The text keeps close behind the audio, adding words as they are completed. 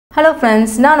Hello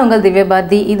friends, நான் உங்கள் திவ்யா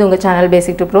பாரதி. இது உங்கள் சேனல்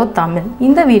BasicToPro Tamil.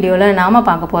 இந்த வீடியோவில் நாம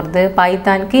பார்க்க போகிறது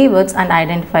Python keywords and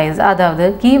identifiers. அதாவது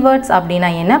keywords அப்படின்னா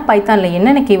என்ன, பைத்தானில்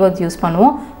என்னென்ன keywords யூஸ்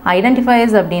பண்ணுவோம்,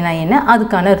 identifiers அப்படின்னா என்ன,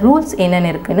 அதுக்கான ரூல்ஸ்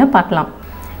என்னென்ன இருக்குன்னு பார்க்கலாம்.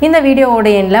 இந்த வீடியோவோட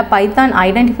எண்ணில் பைத்தான்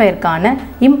ஐடென்டிஃபையருக்கான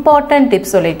இம்பார்ட்டன்ட்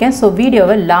டிப்ஸ் சொல்லியிருக்கேன். ஸோ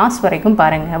வீடியோவை லாஸ்ட் வரைக்கும்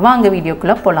பாருங்கள். வாங்க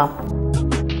வீடியோக்குள்ளே போகலாம்.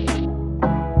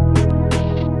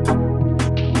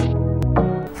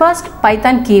 First,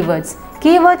 Python keywords.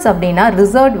 Keywords அப்படின்னா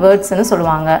ரிசர்வ்ட் வேர்ட்ஸ்னு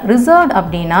சொல்லுவாங்க. ரிசர்வ்ட்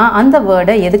அப்படின்னா அந்த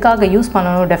வேர்டை எதுக்காக யூஸ்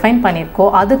பண்ணணும் டிஃபைன் பண்ணியிருக்கோ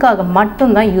அதுக்காக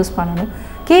மட்டும்தான் யூஸ் பண்ணணும்.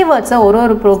 கீவேர்ட்ஸை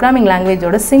ஒரு ப்ரோக்ராமிங்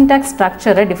லாங்குவேஜோட சின்டாக்ஸ்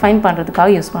ஸ்ட்ரக்சரை டிஃபைன் பண்ணுறதுக்காக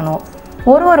யூஸ் பண்ணுவோம்.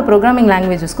 ஒரு programming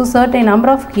லாங்குவேஜஸ்க்கும் certain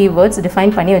number of keywords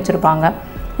define பண்ணி வச்சுருப்பாங்க.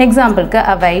 எக்ஸாம்பிளுக்கு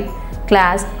await,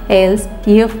 class, else,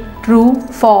 if, true,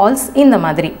 falls இந்த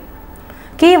மாதிரி.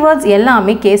 கீவேர்ட்ஸ்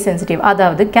எல்லாமே கேஸ் சென்சிட்டிவ்.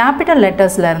 அதாவது கேபிட்டல்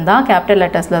லெட்டர்ஸில் இருந்தால் கேபிட்டல்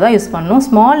லெட்டர்ஸில் தான் யூஸ் பண்ணணும்,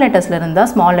 ஸ்மால் லெட்டர்ஸில் இருந்தால்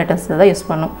ஸ்மால் லெட்டர்ஸில் தான் யூஸ்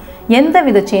பண்ணணும். எந்த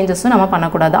வித சேஞ்சஸும் நம்ம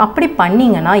பண்ணக்கூடாது. அப்படி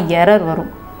பண்ணிங்கன்னா எரர் வரும்.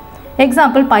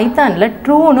 எக்ஸாம்பிள், பைத்தானில்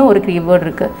ட்ரூன்னு ஒரு கீவேர்டு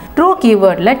இருக்குது. ட்ரூ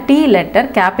கீவேர்டில் டி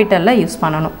லெட்டர் கேபிட்டலில் யூஸ்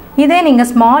பண்ணணும். இதே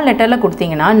நீங்கள் ஸ்மால் லெட்டரில்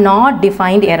கொடுத்தீங்கன்னா நாட்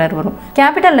டிஃபைன்ட் எரர் வரும்.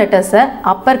 கேபிட்டல் லெட்டர்ஸை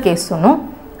அப்பர் கேஸ்னும்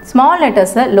ஸ்மால்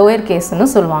லெட்டர்ஸை லோயர்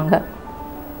கேஸ்னு சொல்லுவாங்க.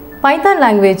 பைத்தான்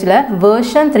லாங்குவேஜில்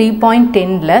வெர்ஷன்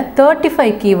 3.10ல்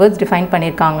 35 கீவேர்ட்ஸ் டிஃபைன்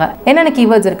பண்ணியிருக்காங்க. என்னென்ன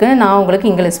கீவேர்ட்ஸ் இருக்குன்னு நான் உங்களுக்கு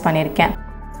இங்கே லிஸ்ட் பண்ணியிருக்கேன்.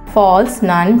 Falls,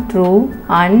 none, true,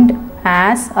 and,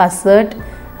 as, assert,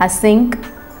 async,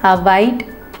 await,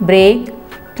 break,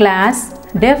 class,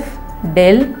 def,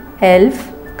 del, எல்ஃப்,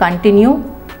 continue,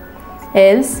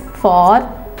 else, for,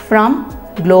 from,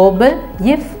 global,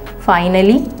 if,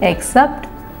 finally, accept,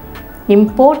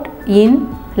 import, in,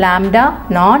 lambda,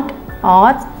 not,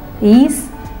 R, is,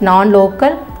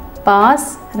 non-local, pass,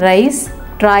 rise,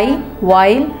 try,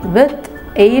 while, with,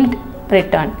 yield,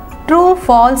 return. True,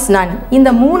 false, none இந்த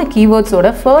 3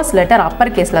 கீவேர்ட்ஸோட first letter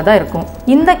Appar கேஸில் தான் இருக்கும்.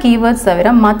 இந்த keywords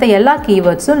தவிர மற்ற எல்லா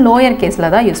கீவேர்ட்ஸும் lower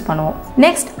கேஸில் தான் யூஸ் பண்ணுவோம்.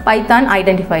 Next, Python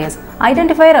identifiers.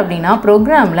 ஐடென்டிஃபையர் அப்படின்னா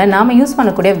ப்ரோக்ராமில் நாம் யூஸ்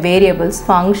பண்ணக்கூடிய வேரியபிள்ஸ்,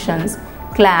 ஃபங்க்ஷன்ஸ்,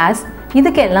 கிளாஸ்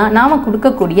இதுக்கெல்லாம் நாம்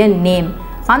கொடுக்கக்கூடிய நேம்.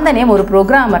 அந்த நேம் ஒரு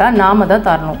ப்ரோக்ராமராக நாம் தான்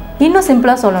தரணும். இன்னும்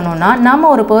சிம்பிளாக சொல்லணும்னா நம்ம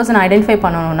ஒரு பர்சனை ஐடென்டிஃபை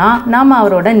பண்ணணும்னா நம்ம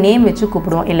அவரோட நேம் வச்சு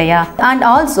கூப்பிடுவோம் இல்லையா. அண்ட்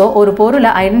ஆல்சோ ஒரு பொருளை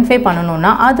ஐடென்டிஃபை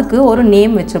பண்ணணும்னா அதுக்கு ஒரு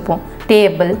நேம் வச்சுருப்போம்.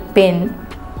 Table, pen,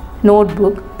 note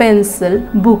book, pencil,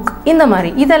 book இந்த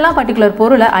மாதிரி இதெல்லாம் பர்டிகுலர்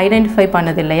பொருளை ஐடென்டிஃபை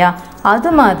பண்ணது இல்லையா.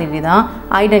 அது மாதிரி தான்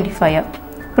ஐடென்டிஃபையர்.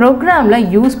 ப்ரோக்ராமில்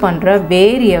யூஸ் பண்ணுற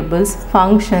வேரியபிள்ஸ்,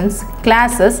 ஃபங்க்ஷன்ஸ்,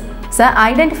 கிளாஸஸை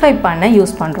ஐடென்டிஃபை பண்ண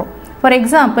யூஸ் பண்ணுறோம். ஃபார்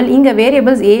எக்ஸாம்பிள், இங்கே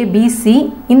வேரியபிள்ஸ் A, B, C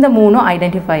இந்த 3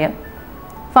 identifier.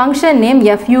 Function name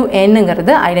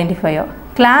FUNங்கிறது identifier.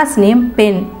 Class name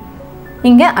pen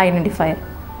இங்கே ஐடென்டிஃபையர்.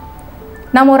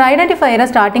 நம்ம ஒரு ஐடென்டிஃபையரை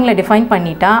ஸ்டார்டிங்கில் டிஃபைன்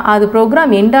பண்ணிட்டா அது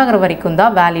ப்ரோக்ராம் எண்ட் ஆகிற வரைக்கும்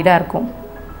தான் வேலிடாக இருக்கும்.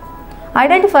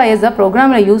 ஐடென்டிஃபையர்ஸை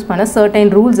ப்ரோக்ராமில் யூஸ் பண்ண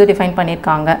சர்டைன் ரூல்ஸை டிஃபைன்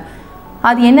பண்ணியிருக்காங்க.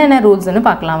 அது என்னென்ன ரூல்ஸ்னு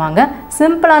பார்க்கலாம் வாங்க.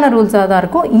 சிம்பிளான ரூல்ஸாக தான்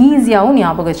இருக்கும், ஈஸியாகவும்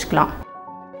ஞாபகம் வச்சுக்கலாம்.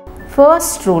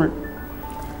 First rule,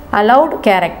 allowed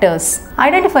characters.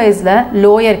 Identifiersல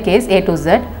lower case A to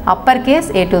Z, upper case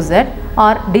A to Z or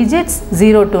digits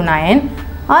 0 to 9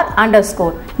 or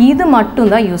underscore இது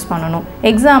மட்டும் தான் யூஸ் பண்ணணும்.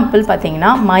 எக்ஸாம்பிள்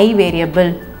பார்த்தீங்கன்னா my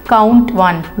variable, count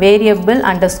 1, variable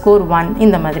underscore 1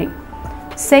 இந்த மாதிரி.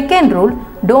 Second rule,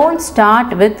 don't start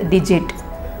with digit.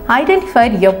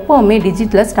 Identifier எப்போவுமே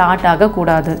டிஜிட்டில் start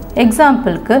ஆகக்கூடாது.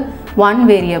 எக்ஸாம்பிளுக்கு 1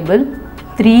 வேரியபிள்,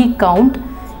 3 கவுண்ட்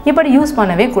இப்படி யூஸ்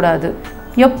பண்ணவே கூடாது.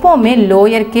 எப்போவுமே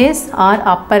lower case R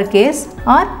upper case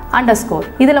R underscore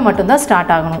இதில் மட்டும்தான்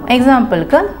ஸ்டார்ட் ஆகணும்.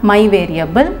 எக்ஸாம்பிளுக்கு my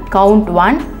variable, count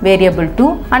 1, variable 2,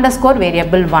 underscore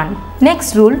variable 1.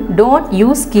 Next rule, don't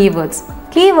use keywords.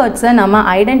 கீவேர்ட்ஸை நம்ம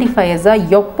ஐடென்டிஃபையர்ஸாக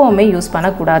எப்போவுமே யூஸ்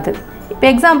பண்ணக்கூடாது. இப்போ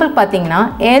எக்ஸாம்பிள் பார்த்தீங்கன்னா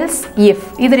எல்ஸ், இஃப்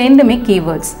இது ரெண்டுமே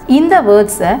கீவேர்ட்ஸ். இந்த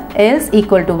வேர்ட்ஸை else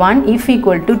equal to 1, if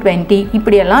equal to 20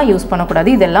 இப்படியெல்லாம் யூஸ் பண்ணக்கூடாது.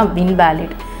 இதெல்லாம்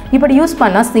இன்வேலிட். இப்படி யூஸ்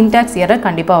பண்ணால் சின்டாக்ஸ் எரர்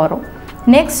கண்டிப்பாக வரும்.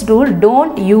 Next rule,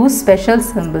 don't use special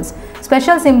symbols.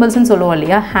 Special சிம்பிள்ஸ்னு சொல்லுவோம்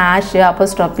இல்லையா, ஹேஷ்,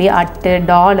 அப்போஸ்ட்ராபி, அட்டு,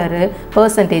 டாலரு,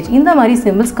 பர்சன்டேஜ் இந்த மாதிரி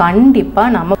சிம்பிள்ஸ்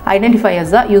கண்டிப்பாக நம்ம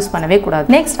ஐடென்டிஃபையர்ஸாக யூஸ் பண்ணவே கூடாது.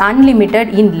 Next, unlimited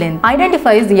in length.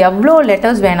 Identifiers எவ்வளோ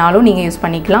லெட்டர்ஸ் வேணாலும் நீங்கள் யூஸ்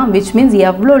பண்ணிக்கலாம், விச் மீன்ஸ்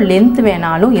எவ்வளோ லென்த்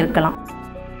வேணாலும் இருக்கலாம்.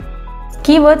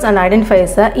 கீவேர்ட்ஸ் அண்ட்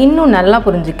ஐடென்டிஃபையர்ஸை இன்னும் நல்லா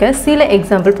புரிஞ்சுக்க சில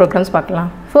எக்ஸாம்பிள் ப்ரோக்ராம்ஸ்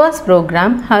பார்க்கலாம். First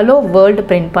program hello world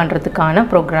print பண்ணுறதுக்கான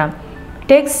program.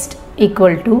 Text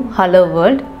equal to hello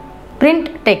world, print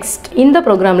text. இந்த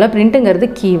ப்ரோக்ராமில் பிரிண்ட்டுங்கிறது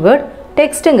கீவேர்ட்,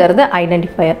 டெக்ஸ்ட்டுங்கிறது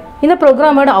ஐடென்டிஃபையர். இந்த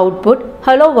ப்ரோக்ராமோட அவுட்புட்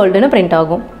ஹலோ வேர்ல்டுன்னு பிரிண்ட்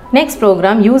ஆகும். நெக்ஸ்ட்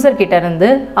ப்ரோக்ராம் யூசர் கிட்ட இருந்து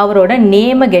அவரோட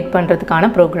நேமை கெட் பண்ணுறதுக்கான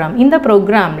ப்ரோக்ராம். இந்த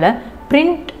ப்ரோக்ராமில்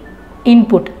பிரிண்ட்,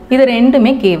 இன்புட் இது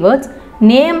ரெண்டுமே கீவேர்ட்ஸ்,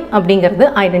 நேம் அப்படிங்கிறது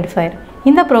ஐடென்டிஃபையர்.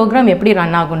 இந்த ப்ரோக்ராம் எப்படி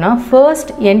ரன் ஆகும்னா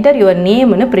ஃபர்ஸ்ட் என்டர் யுவர்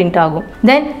நேம்னு பிரிண்ட் ஆகும்.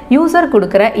 தென் யூசர்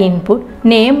கொடுக்குற இன்புட்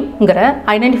நேம்ங்கிற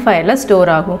ஐடென்டிஃபயரில்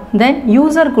ஸ்டோர் ஆகும். தென்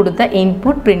யூசர் கொடுத்த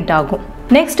இன்புட் பிரிண்ட் ஆகும்.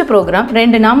 நெக்ஸ்ட் ப்ரோக்ராம்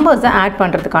 2 நம்பர்ஸை ஆட்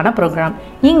பண்ணுறதுக்கான ப்ரோக்ராம்.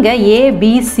 இங்கே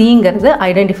ABCங்கிறது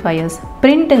ஐடென்டிஃபயர்ஸ்,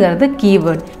 பிரிண்ட்டுங்கிறது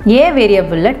கீவேர்ட். A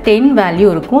வேரியபிளில் 10 வேல்யூ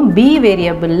இருக்கும், B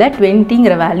வேரியபிளில்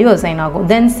 20ங்கிற வேல்யூ அசைன் ஆகும்.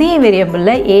 தென் C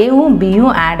வேரியபிளில் Aவும்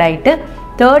Bயும் ஆட் ஆகிட்டு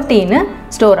 13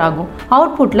 ஸ்டோர் ஆகும்.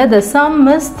 அவுட்புட்டில் the sum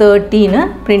is 13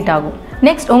 பிரிண்ட் ஆகும்.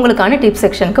 நெக்ஸ்ட் உங்களுக்கான டிப்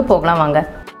செக்ஷனுக்கு போகலாம் வாங்க.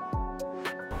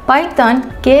 Python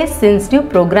case sensitive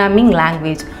programming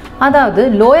language, அதாவது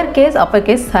லோயர் கேஸ் அப்பர்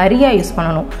கேஸ் சரியாக யூஸ்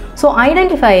பண்ணணும். ஸோ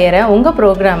ஐடென்டிஃபையரை உங்கள்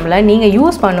ப்ரோக்ராமில் நீங்கள்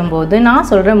யூஸ் பண்ணும்போது நான்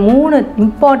சொல்கிற 3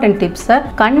 இம்பார்ட்டன்ட் டிப்ஸை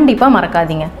கண்டிப்பாக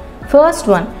மறக்காதீங்க. First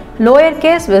one, lower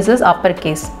case versus upper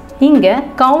case. இங்கே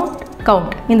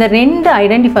கவுண்ட் இந்த 2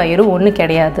 ஐடென்டிஃபையரும் ஒன்று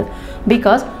கிடையாது.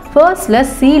 பிகாஸ் ஃபர்ஸ்டில்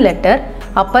C லெட்டர்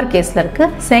அப்பர் கேஸில்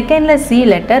இருக்குது, செகண்டில் C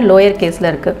லெட்டர் லோயர் கேஸில்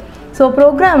இருக்குது. ஸோ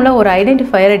ப்ரோக்ராமில் ஒரு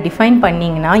ஐடென்டிஃபையரை டிஃபைன்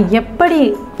பண்ணிங்கன்னா எப்படி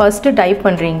ஃபஸ்ட்டு டைப்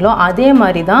பண்ணுறீங்களோ அதே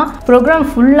மாதிரி தான் ப்ரோக்ராம்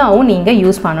ஃபுல்லாகவும் நீங்கள்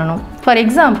யூஸ் பண்ணணும். ஃபார்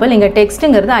எக்ஸாம்பிள் இங்கே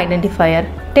டெக்ஸ்ட்டுங்கிறது ஐடென்டிஃபையர்.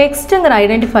 டெக்ஸ்ட்டுங்கிற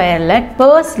ஐடென்டிஃபையரில்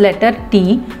ஃபர்ஸ்ட் லெட்டர் T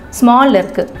ஸ்மாலில்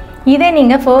இருக்குது. இதே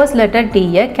நீங்கள் ஃபர்ஸ்ட் லெட்டர்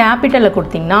Tயை கேபிட்டலில்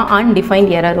கொடுத்தீங்கன்னா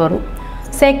அன்டிஃபைன்ட் எரர் வரும்.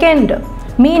 Second,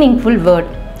 meaningful word.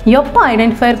 எப்போ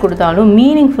ஐடென்டிஃபையர் கொடுத்தாலும்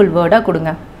மீனிங்ஃபுல் வேர்டாக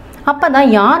கொடுங்க. அப்போ தான்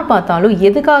யார் பார்த்தாலும்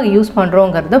எதுக்காக யூஸ்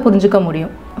பண்ணுறோங்கிறத புரிஞ்சுக்க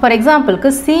முடியும். ஃபார் எக்ஸாம்பிளுக்கு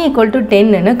C =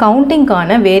 10ன்னு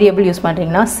கவுண்டிங்கான வேரியபிள் யூஸ்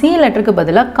பண்ணுறீங்கன்னா C லெட்டருக்கு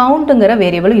பதிலாக கவுண்ட்டுங்கிற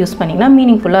வேரியபிள் யூஸ் பண்ணிங்கன்னா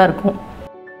மீனிங்ஃபுல்லாக இருக்கும்.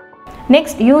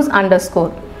 Next, use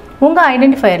underscore. உங்கள்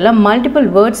ஐடென்டிஃபையரில் மல்டிபிள்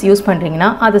வேர்ட்ஸ் யூஸ்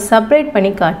பண்ணுறீங்கன்னா அதை செப்பரேட்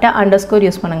பண்ணி காட்ட அண்டர்ஸ்கோர்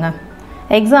யூஸ் பண்ணுங்கள்.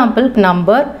 Example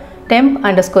number, temp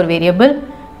underscore variable,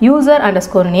 user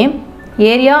underscore name,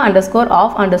 area underscore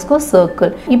of underscore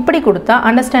circle. இப்படி கொடுத்தா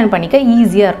அண்டர்ஸ்டாண்ட் பண்ணிக்க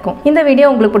ஈஸியாக இருக்கும். இந்த வீடியோ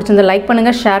உங்களுக்கு பிடிச்சிருந்தா லைக்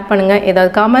பண்ணுங்கள், ஷேர் பண்ணுங்கள்.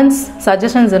 ஏதாவது கமெண்ட்ஸ்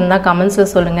சஜஷன்ஸ் இருந்தால்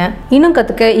கமெண்ட்ஸில் சொல்லுங்கள். இன்னும்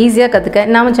ஈஸியாக கற்றுக்க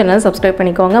நம்ம சேனலை சப்ஸ்கிரைப்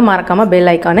பண்ணிக்கோங்க. மறக்காமல்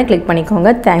பெல் ஐக்கானை கிளிக்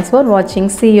பண்ணிக்கோங்க. தேங்க்ஸ் ஃபார்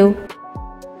வாட்சிங். See you.